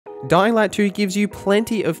Dying Light 2 gives you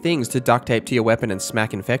plenty of things to duct tape to your weapon and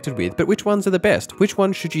smack infected with, but which ones are the best? Which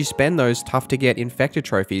ones should you spend those tough to get infected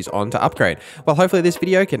trophies on to upgrade? Well, hopefully this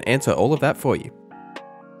video can answer all of that for you.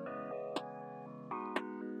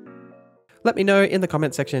 Let me know in the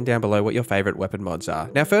comment section down below what your favorite weapon mods are.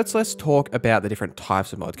 Now first, let's talk about the different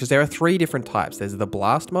types of mods, because there are 3 different types. There's the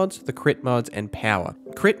blast mods, the crit mods, and power.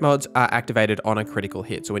 Crit mods are activated on a critical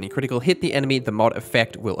hit. So when you critical hit the enemy, the mod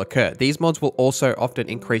effect will occur. These mods will also often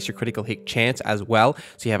increase your critical hit chance as well,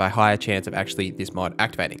 so you have a higher chance of actually this mod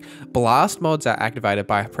activating. Blast mods are activated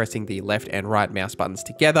by pressing the left and right mouse buttons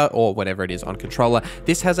together, or whatever it is on controller.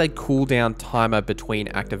 This has a cooldown timer between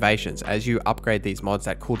activations. As you upgrade these mods,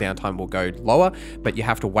 that cooldown time will go lower, but you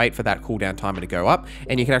have to wait for that cooldown timer to go up,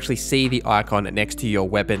 and you can actually see the icon next to your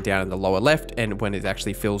weapon down in the lower left, and when it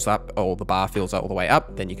actually fills up, or the bar fills up all the way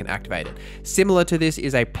up, then you can activate it. Similar to this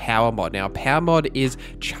is a power mod. Now, a power mod is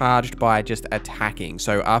charged by just attacking.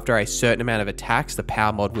 So after a certain amount of attacks, the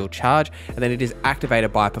power mod will charge, and then it is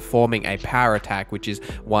activated by performing a power attack, which is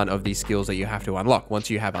one of the skills that you have to unlock. Once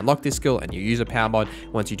you have unlocked this skill and you use a power mod,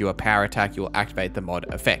 once you do a power attack, you will activate the mod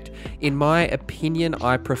effect. In my opinion,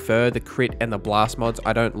 I prefer the crit and the blast mods.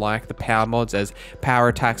 I don't like the power mods, as power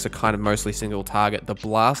attacks are kind of mostly single target. The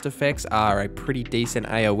blast effects are a pretty decent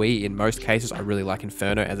AoE in most cases. I really like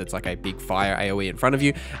Inferno, as it's like a big fire AoE in front of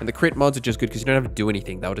you, and the crit mods are just good because you don't have to do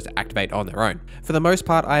anything. They'll just activate on their own. For the most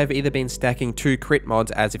part, I have either been stacking 2 crit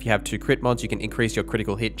mods, as if you have 2 crit mods, you can increase your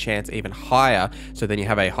critical hit chance even higher, so then you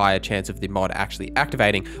have a higher chance of the mod actually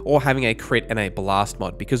activating, or having a crit and a blast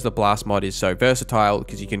mod, because the blast mod is so versatile,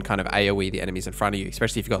 because you can kind of AoE the enemies in front of you,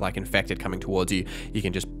 especially if you've got like infected coming towards you. You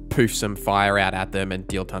can just poof some fire out at them and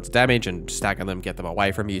deal tons of damage and stagger them, get them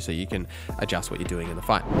away from you, so you can adjust what you're doing in the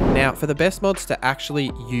fight. Now, for the best mods to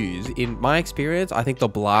actually use, in my experience, I think the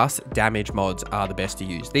blast damage mods are the best to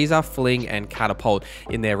use. These are fling and catapult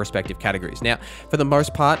in their respective categories. Now, for the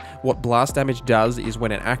most part, what blast damage does is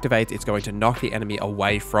when it activates, it's going to knock the enemy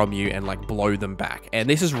away from you and like blow them back. And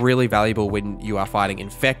this is really valuable when you are fighting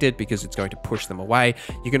infected, because it's going to push them away.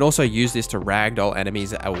 You can also use this to ragdoll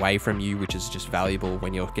enemies away from you, which is just valuable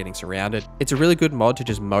when you're getting surrounded. It's a really good mod to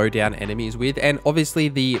just mow down enemies with. And obviously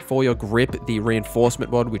for your grip, the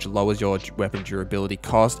reinforcement mod, which lowers your weapon durability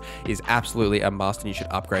cost, is absolutely a must, and you should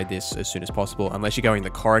upgrade this as soon as possible, unless you're going the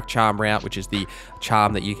Correct Charm route, which is the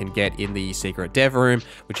charm that you can get in the secret dev room,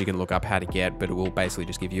 which you can look up how to get, but it will basically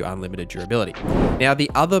just give you unlimited durability. Now, the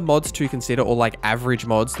other mods to consider, or like average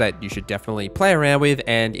mods that you should definitely play around with,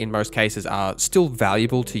 and in most cases are still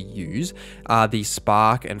valuable to use, are the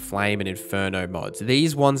Spark and Flame and Inferno mods.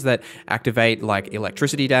 These ones that activate like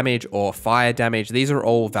electricity damage or fire damage, these are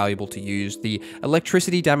all valuable to use. The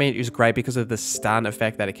electricity damage is great because of the stun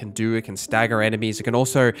effect that it can do. It can stagger enemies. It can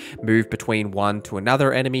also move between one to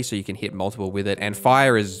another enemy, so you can hit multiple with it. And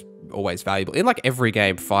fire is always valuable. In like every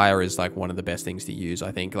game, fire is like one of the best things to use.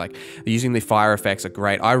 I think like using the fire effects are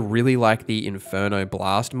great. I really like the Inferno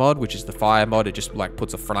Blast mod, which is the fire mod. It just like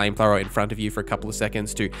puts a flamethrower in front of you for a couple of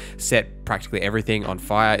seconds to set practically everything on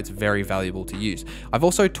fire. It's very valuable to use. I've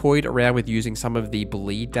also toyed around with using some of the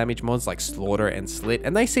bleed damage mods like Slaughter and Slit,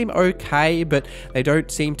 and they seem okay, but they don't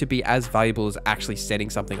seem to be as valuable as actually setting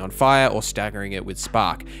something on fire or staggering it with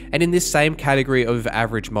Spark. And in this same category of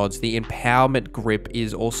average mods, the Empowerment Grip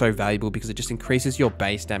is also valuable because it just increases your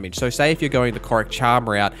base damage. So say if you're going the Correct Charm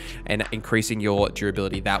route and increasing your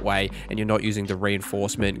durability that way, and you're not using the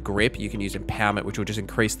Reinforcement Grip, you can use Empowerment, which will just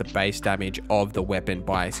increase the base damage of the weapon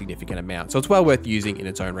by a significant amount. So it's well worth using in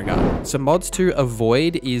its own regard. Some mods to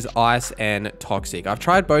avoid is Ice and Toxic. I've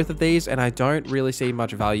tried both of these and I don't really see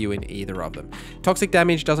much value in either of them. Toxic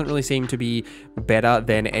damage doesn't really seem to be better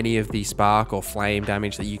than any of the Spark or Flame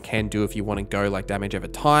damage that you can do if you want to go like damage over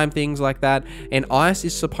time, things like that. And Ice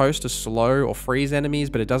is supposed to slow or freeze enemies,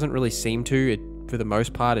 but it doesn't really seem to. For the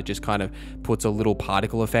most part, it just kind of puts a little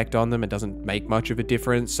particle effect on them. It doesn't make much of a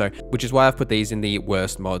difference, so which is why I've put these in the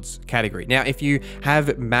worst mods category. Now, if you have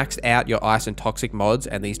maxed out your Ice and Toxic mods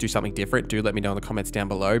and these do something different, do let me know in the comments down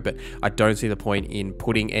below, but I don't see the point in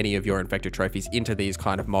putting any of your infected trophies into these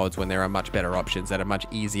kind of mods when there are much better options that are much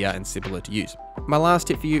easier and simpler to use. My last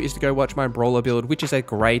tip for you is to go watch my Brawler build, which is a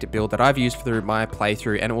great build that I've used through my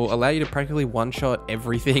playthrough, and it will allow you to practically one-shot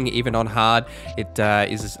everything, even on hard. It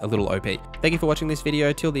is a little OP. Thank you for watching this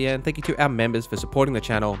video till the end. Thank you to our members for supporting the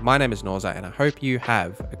channel. My name is Norza, and I hope you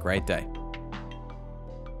have a great day.